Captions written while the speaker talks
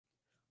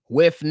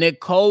With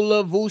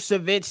Nikola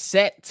Vucevic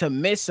set to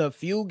miss a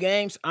few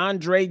games,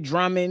 Andre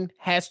Drummond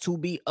has to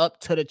be up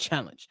to the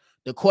challenge.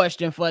 The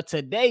question for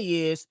today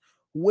is,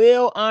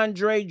 will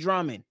Andre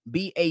Drummond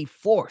be a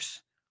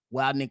force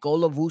while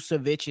Nikola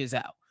Vucevic is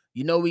out?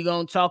 You know we're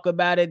going to talk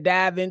about it,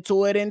 dive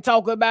into it, and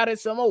talk about it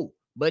some more.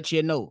 But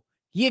you know,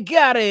 you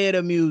got to hear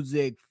the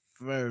music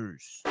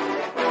first.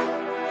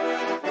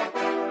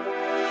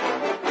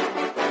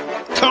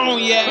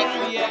 Cognac.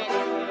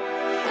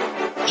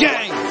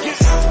 Gang.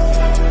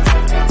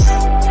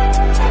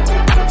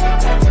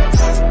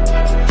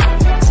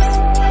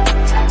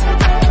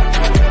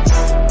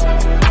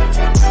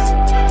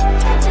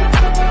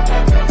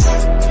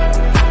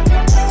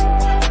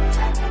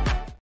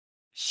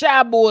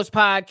 Shy Boys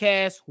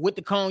Podcast with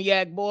the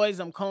Cognac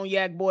Boys. I'm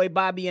Cognac Boy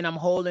Bobby, and I'm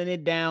holding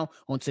it down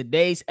on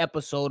today's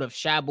episode of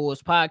Shy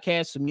Boys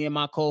Podcast with me and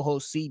my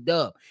co-host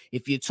C-Dub.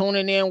 If you're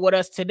tuning in with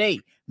us today,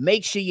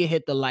 make sure you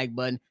hit the like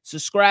button,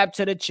 subscribe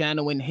to the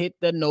channel, and hit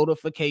the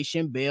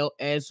notification bell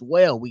as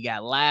well. We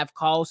got live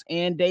calls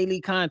and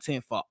daily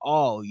content for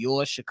all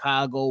your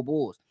Chicago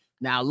Bulls.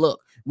 Now, look,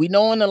 we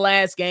know in the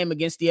last game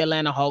against the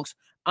Atlanta Hawks,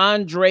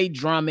 Andre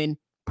Drummond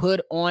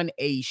put on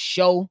a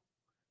show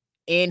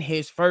in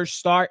his first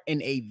start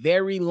in a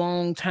very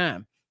long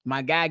time.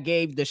 My guy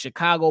gave the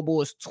Chicago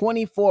Bulls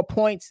 24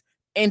 points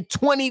and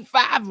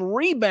 25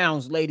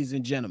 rebounds, ladies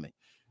and gentlemen.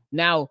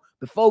 Now,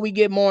 before we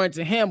get more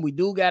into him, we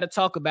do got to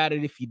talk about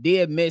it. If you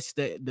did miss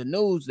the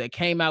news that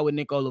came out with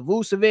Nikola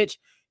Vucevic,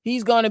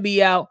 he's going to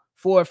be out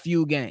for a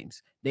few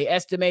games. They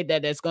estimate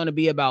that that's going to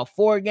be about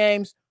 4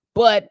 games,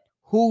 but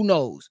who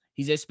knows?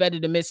 He's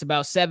expected to miss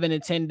about 7 to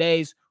 10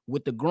 days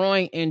with the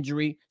groin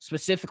injury,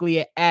 specifically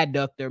an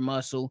adductor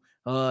muscle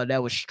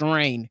that was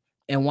strained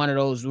in one of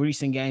those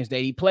recent games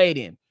that he played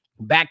in.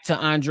 Back to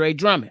Andre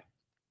Drummond.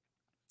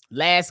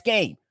 Last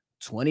game,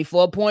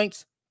 24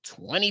 points,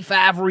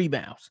 25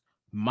 rebounds.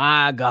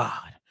 My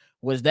God,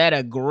 was that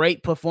a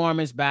great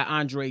performance by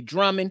Andre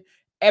Drummond?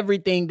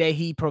 Everything that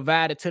he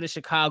provided to the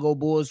Chicago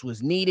Bulls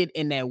was needed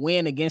in that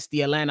win against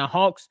the Atlanta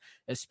Hawks,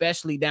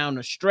 especially down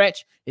the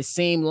stretch. It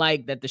seemed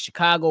like that the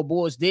Chicago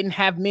Bulls didn't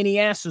have many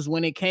answers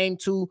when it came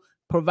to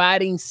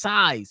providing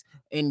size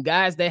and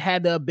guys that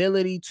had the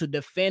ability to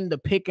defend the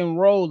pick and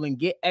roll and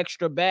get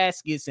extra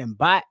baskets and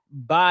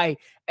buy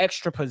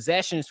extra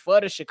possessions for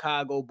the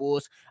Chicago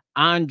Bulls.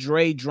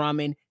 Andre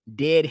Drummond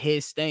did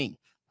his thing.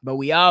 But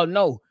we all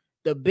know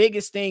the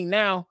biggest thing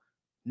now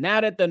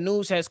that the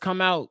news has come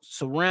out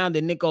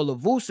surrounding Nikola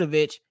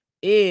Vucevic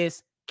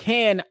is,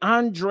 can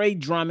Andre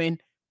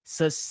Drummond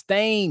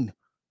sustain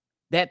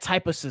that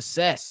type of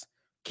success?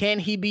 Can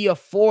he be a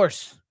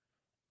force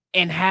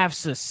and have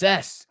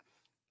success?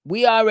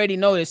 We already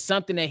know it's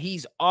something that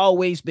he's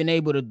always been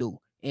able to do.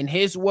 In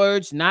his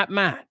words, not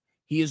mine.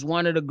 He is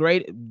one of the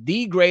greatest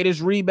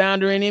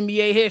rebounder in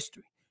NBA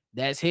history.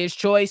 That's his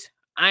choice.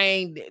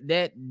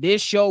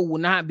 This show will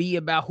not be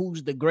about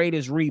who's the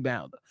greatest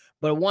rebounder.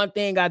 But one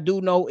thing I do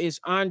know is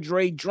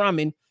Andre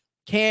Drummond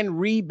can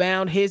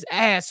rebound his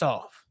ass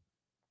off.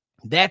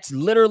 That's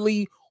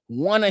literally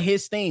one of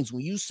his things.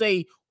 When you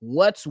say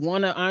what's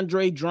one of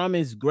Andre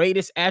Drummond's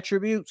greatest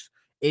attributes,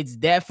 it's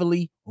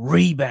definitely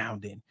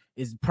rebounding.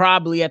 It's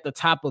probably at the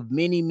top of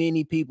many,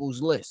 many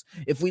people's list.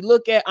 If we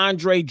look at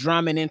Andre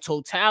Drummond in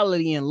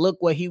totality and look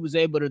what he was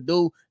able to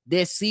do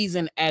this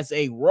season as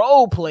a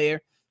role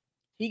player,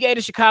 he gave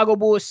the Chicago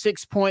Bulls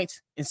 6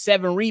 points and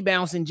 7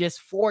 rebounds in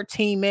just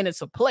 14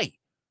 minutes of play.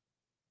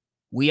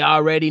 We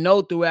already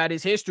know throughout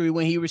his history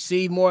when he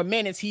received more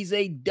minutes, he's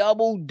a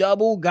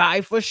double-double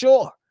guy for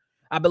sure.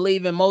 I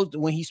believe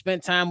when he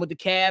spent time with the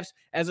Cavs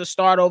as a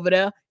start over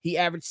there, he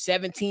averaged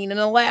 17 and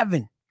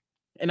 11.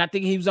 And I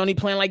think he was only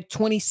playing like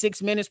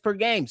 26 minutes per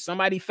game.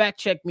 Somebody fact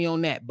check me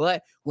on that.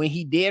 But when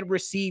he did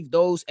receive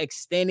those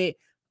extended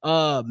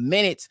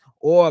minutes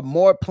or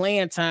more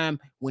playing time,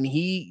 when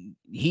he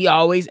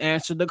always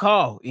answered the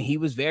call and he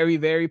was very,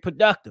 very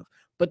productive.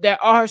 But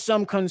there are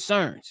some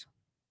concerns.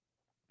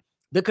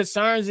 The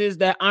concerns is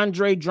that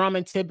Andre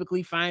Drummond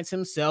typically finds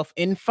himself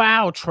in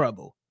foul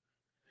trouble.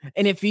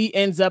 And if he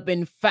ends up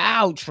in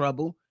foul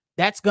trouble,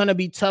 that's going to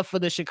be tough for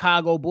the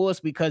Chicago Bulls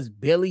because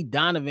Billy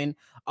Donovan,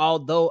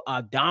 although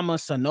Adama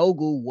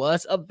Sanogo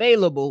was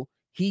available,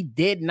 he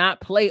did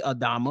not play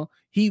Adama.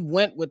 He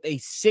went with a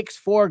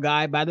 6'4"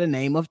 guy by the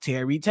name of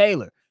Terry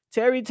Taylor.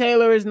 Terry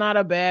Taylor is not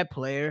a bad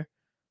player,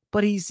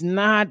 but he's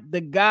not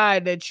the guy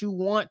that you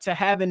want to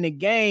have in the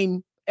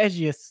game as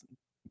your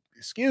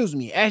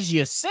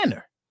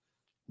center.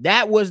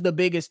 That was the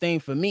biggest thing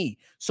for me.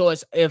 So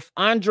it's, if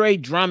Andre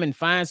Drummond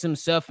finds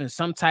himself in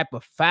some type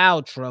of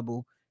foul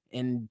trouble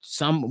in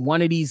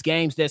one of these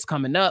games that's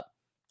coming up,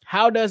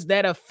 how does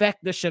that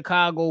affect the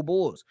Chicago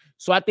Bulls?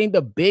 So I think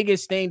the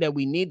biggest thing that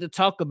we need to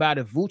talk about,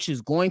 if Vuce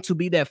is going to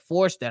be that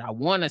force that I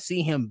want to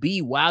see him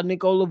be while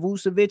Nikola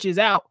Vucevic is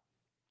out,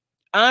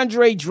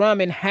 Andre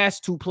Drummond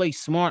has to play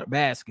smart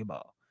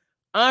basketball.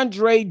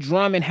 Andre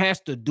Drummond has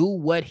to do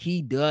what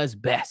he does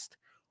best: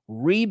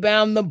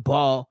 rebound the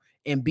ball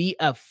and be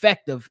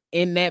effective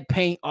in that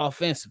paint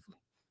offensively.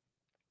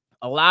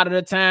 A lot of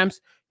the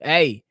times,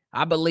 hey,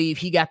 I believe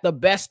he got the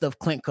best of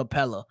Clint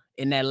Capella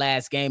in that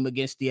last game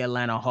against the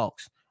Atlanta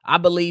Hawks. I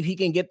believe he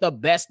can get the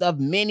best of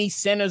many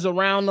centers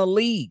around the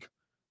league.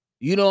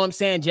 You know what I'm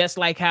saying? Just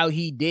like how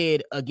he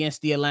did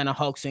against the Atlanta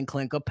Hawks and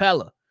Clint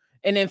Capella.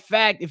 And in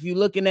fact, if you're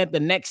looking at the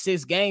next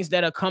 6 games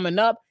that are coming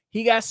up,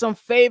 he got some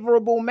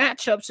favorable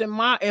matchups in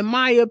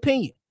my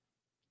opinion.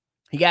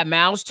 He got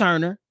Miles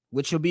Turner,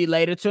 which will be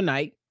later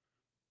tonight.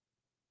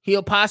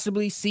 He'll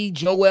possibly see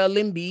Joel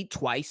Embiid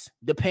twice,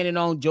 depending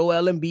on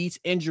Joel Embiid's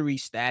injury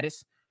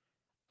status.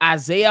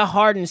 Isaiah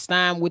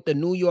Hartenstein with the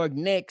New York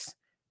Knicks,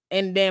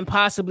 and then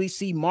possibly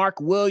see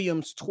Mark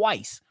Williams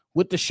twice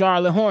with the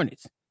Charlotte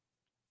Hornets.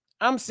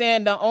 I'm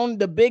saying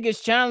the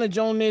biggest challenge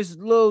on this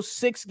little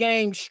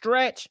 6-game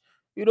stretch,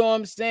 you know what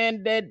I'm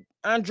saying, that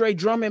Andre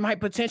Drummond might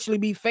potentially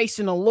be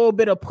facing a little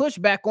bit of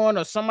pushback on,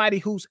 or somebody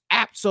who's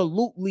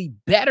absolutely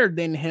better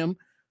than him,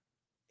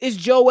 is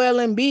Joel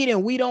Embiid,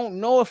 and we don't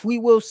know if we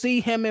will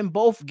see him in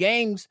both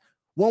games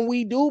when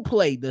we do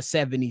play the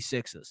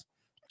 76ers.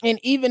 And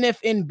even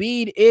if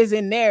Embiid is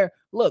in there,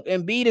 look,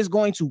 Embiid is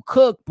going to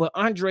cook, but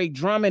Andre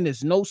Drummond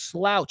is no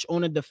slouch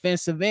on the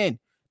defensive end.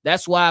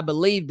 That's why I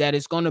believe that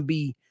it's going to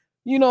be,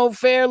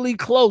 fairly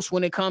close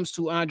when it comes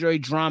to Andre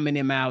Drummond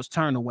and Miles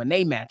Turner when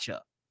they match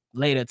up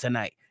later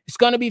tonight. It's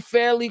going to be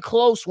fairly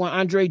close when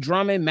Andre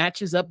Drummond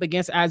matches up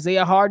against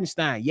Isaiah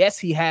Hartenstein. Yes,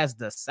 he has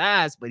the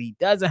size, but he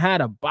doesn't have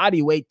the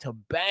body weight to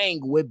bang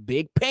with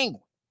Big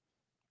Penguin.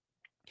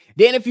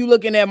 Then if you're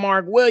looking at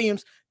Mark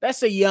Williams,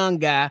 that's a young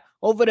guy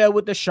over there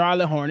with the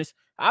Charlotte Hornets.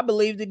 I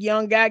believe the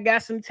young guy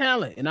got some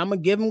talent, and I'm going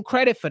to give him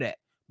credit for that.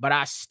 But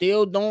I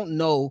still don't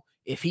know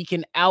if he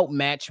can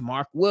outmatch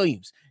Mark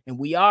Williams. And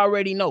we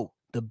already know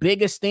the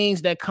biggest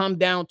things that come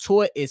down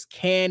to it is,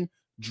 can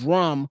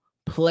Drum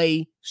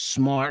play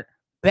smart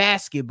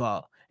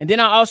basketball? And then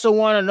I also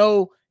want to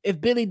know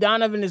if Billy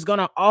Donovan is going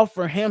to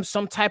offer him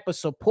some type of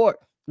support.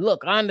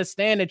 Look, I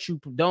understand that you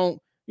don't,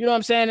 you know what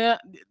I'm saying?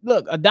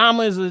 Look,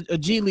 Adama is a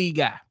G League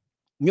guy.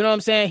 You know what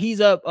I'm saying?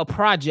 He's a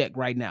project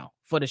right now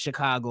for the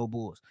Chicago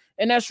Bulls.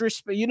 And that's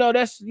respect,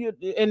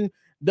 and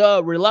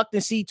the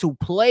reluctancy to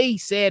play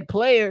said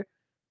player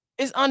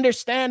is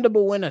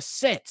understandable in a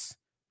sense.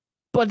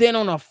 But then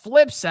on the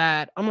flip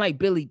side, I'm like,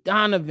 Billy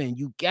Donovan,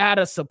 you got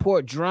to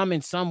support Drum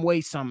in some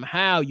way,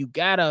 somehow. You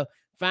got to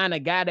find a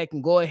guy that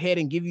can go ahead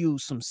and give you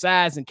some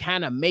size and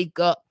kind of make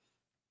up,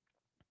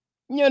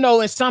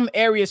 in some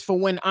areas for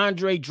when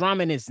Andre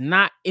Drummond is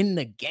not in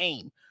the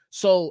game.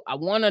 So I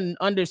want to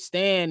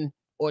understand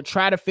or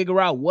try to figure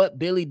out what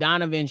Billy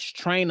Donovan's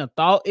train of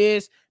thought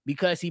is,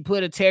 because he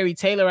put a Terry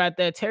Taylor out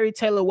there. Terry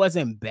Taylor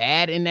wasn't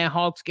bad in that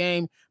Hawks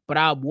game, but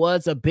I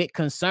was a bit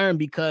concerned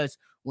because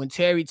when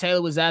Terry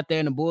Taylor was out there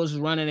and the Bulls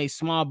was running a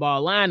small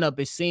ball lineup,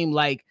 it seemed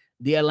like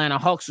the Atlanta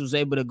Hawks was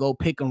able to go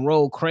pick and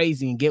roll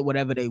crazy and get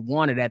whatever they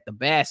wanted at the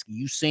basket.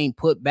 You seen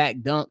put back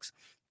dunks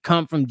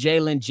come from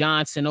Jalen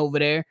Johnson over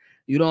there.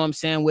 You know what I'm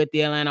saying, with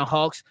the Atlanta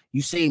Hawks.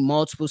 You see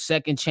multiple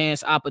second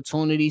chance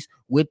opportunities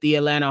with the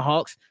Atlanta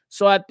Hawks.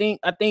 So I think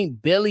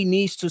Billy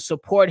needs to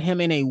support him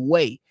in a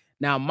way.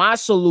 Now, my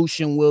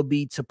solution will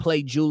be to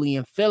play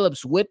Julian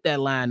Phillips with that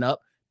lineup.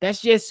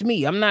 That's just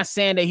me. I'm not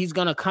saying that he's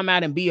going to come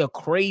out and be a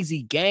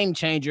crazy game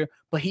changer,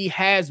 but he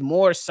has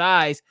more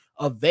size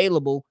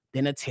available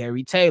than a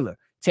Terry Taylor.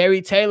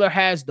 Terry Taylor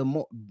has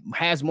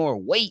more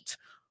weight,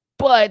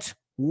 but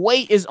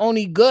weight is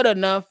only good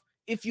enough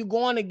if you're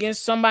going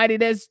against somebody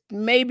that's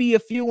maybe a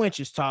few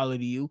inches taller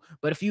than you.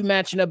 But if you're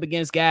matching up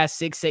against guys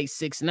 6'8",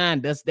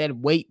 6'9", does that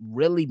weight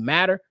really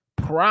matter?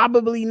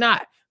 Probably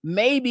not.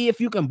 Maybe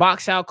if you can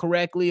box out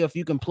correctly, or if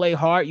you can play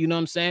hard, you know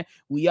what I'm saying?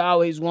 We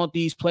always want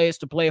these players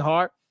to play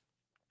hard,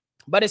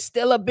 but it's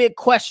still a bit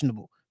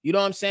questionable. You know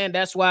what I'm saying?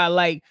 That's why I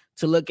like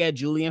to look at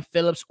Julian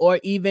Phillips, or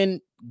even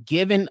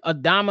giving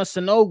Adama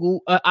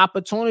Sanogo an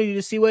opportunity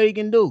to see what he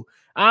can do.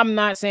 I'm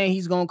not saying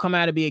he's going to come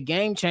out and be a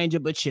game changer,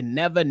 but you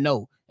never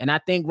know. And I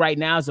think right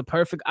now is a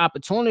perfect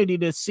opportunity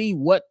to see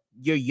what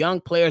your young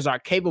players are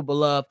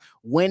capable of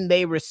when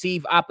they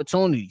receive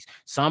opportunities.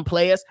 Some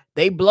players,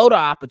 they blow the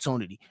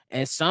opportunity,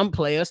 and some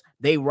players,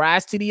 they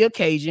rise to the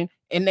occasion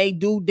and they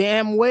do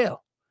damn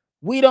well.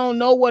 We don't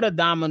know what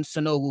Adama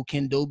Sanogo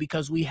can do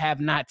because we have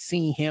not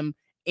seen him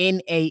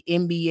in a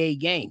NBA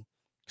game.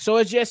 So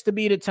it's just to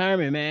be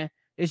determined, man.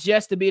 It's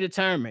just to be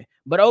determined.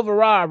 But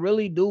overall, I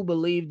really do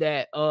believe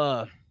that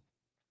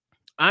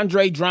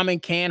Andre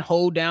Drummond can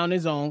hold down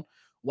his own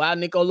while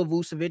Nikola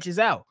Vucevic is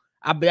out.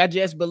 I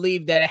just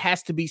believe that it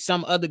has to be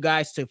some other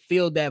guys to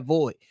fill that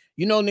void.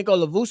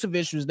 Nikola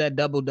Vucevic was that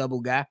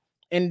double-double guy.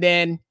 And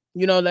then,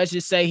 let's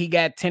just say he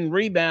got 10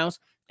 rebounds.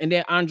 And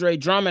then Andre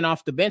Drummond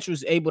off the bench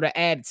was able to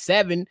add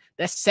 7.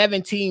 That's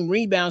 17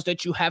 rebounds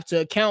that you have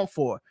to account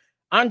for.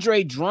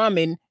 Andre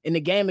Drummond in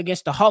the game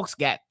against the Hawks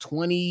got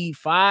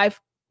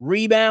 25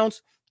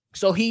 rebounds.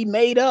 So he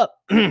made up.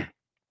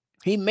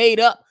 He made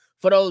up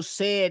for those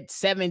said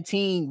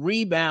 17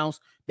 rebounds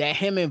that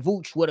him and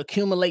Vooch would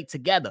accumulate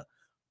together.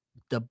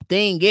 The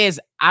thing is,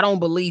 I don't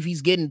believe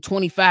he's getting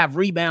 25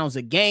 rebounds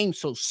a game,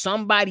 so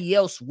somebody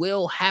else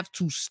will have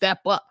to step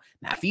up.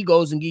 Now, if he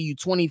goes and give you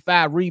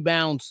 25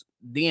 rebounds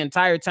the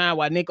entire time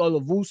while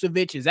Nikola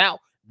Vucevic is out,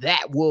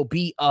 that will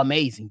be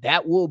amazing.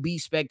 That will be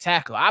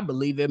spectacular. I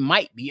believe it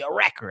might be a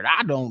record.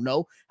 I don't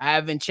know. I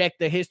haven't checked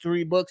the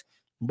history books,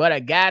 but a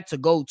guy to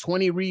go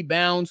 20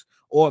 rebounds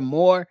or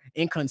more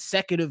in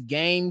consecutive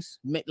games,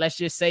 let's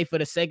just say for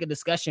the sake of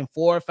discussion,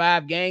 4 or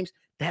 5 games,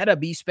 that'll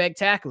be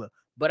spectacular.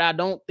 But I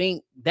don't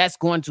think that's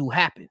going to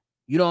happen.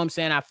 You know what I'm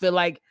saying? I feel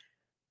like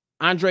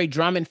Andre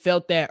Drummond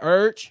felt that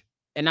urge,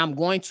 and I'm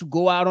going to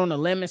go out on a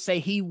limb and say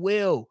he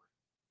will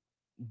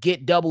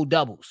get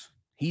double-doubles.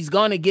 He's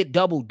going to get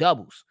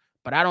double-doubles,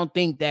 but I don't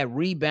think that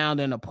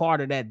rebounding a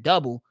part of that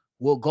double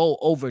will go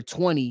over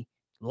 20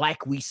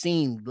 like we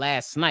seen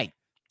last night.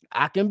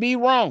 I can be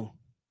wrong,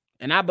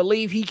 and I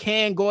believe he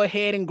can go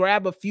ahead and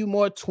grab a few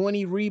more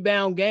 20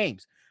 rebound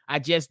games. I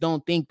just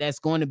don't think that's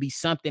going to be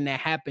something that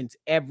happens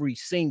every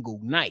single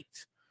night.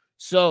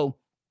 So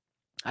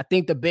I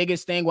think the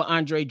biggest thing with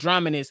Andre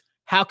Drummond is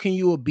how can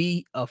you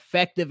be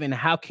effective and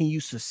how can you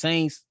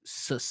sustain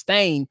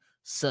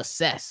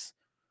success,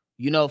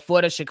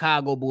 for the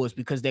Chicago Bulls,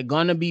 because they're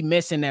going to be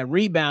missing that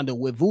rebounder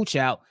with Vooch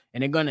out,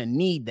 and they're going to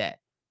need that.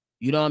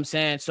 You know what I'm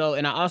saying? So,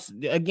 and I also,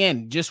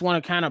 again, just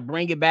want to kind of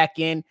bring it back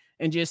in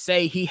and just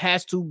say he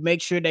has to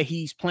make sure that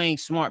he's playing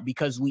smart,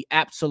 because we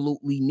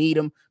absolutely need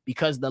him,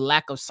 because the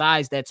lack of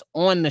size that's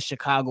on the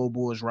Chicago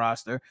Bulls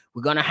roster.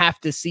 We're going to have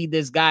to see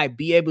this guy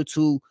be able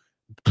to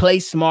play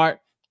smart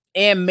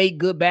and make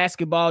good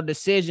basketball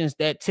decisions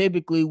that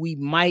typically we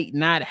might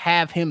not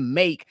have him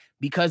make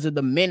because of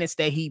the minutes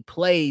that he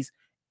plays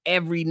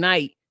every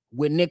night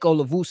with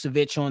Nikola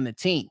Vucevic on the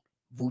team.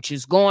 Vooch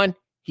is gone.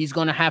 He's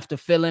going to have to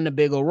fill in a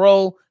bigger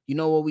role. You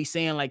know what we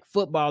saying, like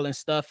football and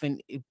stuff,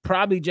 and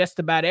probably just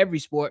about every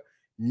sport,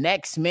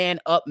 next man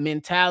up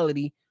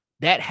mentality.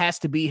 That has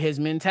to be his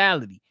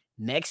mentality.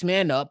 Next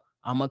man up.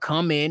 I'm going to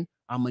come in.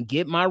 I'm going to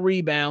get my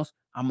rebounds.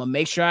 I'm going to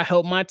make sure I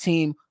help my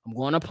team. I'm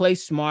going to play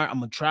smart. I'm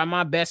going to try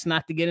my best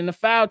not to get into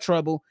foul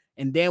trouble,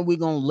 and then we're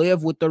going to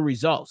live with the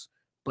results.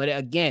 But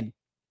again,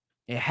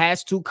 it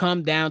has to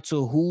come down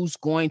to who's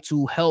going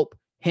to help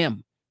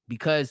him,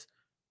 because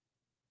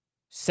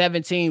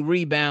 17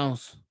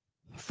 rebounds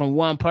from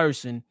one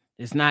person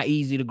is not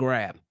easy to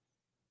grab.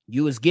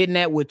 You was getting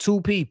that with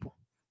 2 people.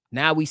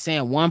 Now we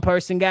saying one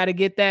person got to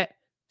get that.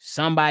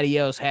 Somebody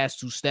else has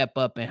to step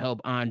up and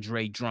help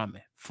Andre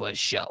Drummond for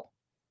sure.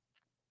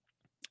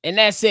 And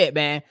that's it,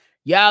 man.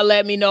 Y'all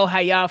let me know how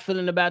y'all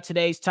feeling about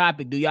today's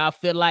topic. Do y'all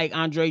feel like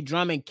Andre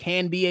Drummond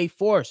can be a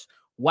force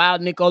while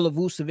Nikola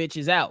Vucevic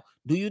is out?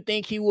 Do you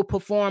think he will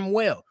perform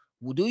well?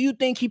 Do you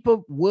think he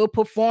will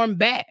perform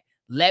bad?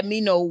 Let me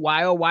know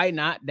why or why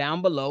not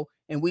down below,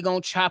 and we're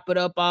going to chop it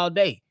up all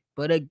day.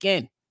 But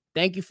again,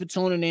 thank you for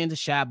tuning in to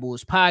Shy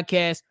Bulls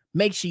Podcast.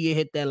 Make sure you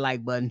hit that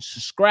like button,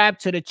 subscribe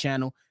to the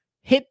channel,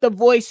 hit the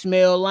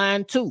voicemail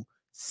line too,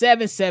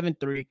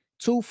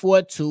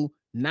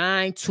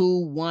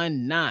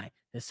 773-242-9219.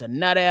 It's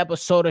another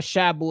episode of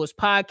Shy Bulls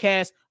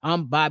Podcast.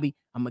 I'm Bobby.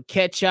 I'm going to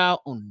catch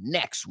y'all on the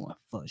next one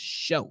for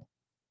sure.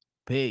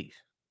 Peace.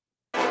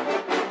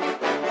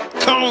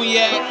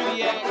 Cognac.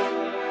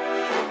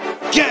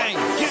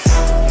 Gang.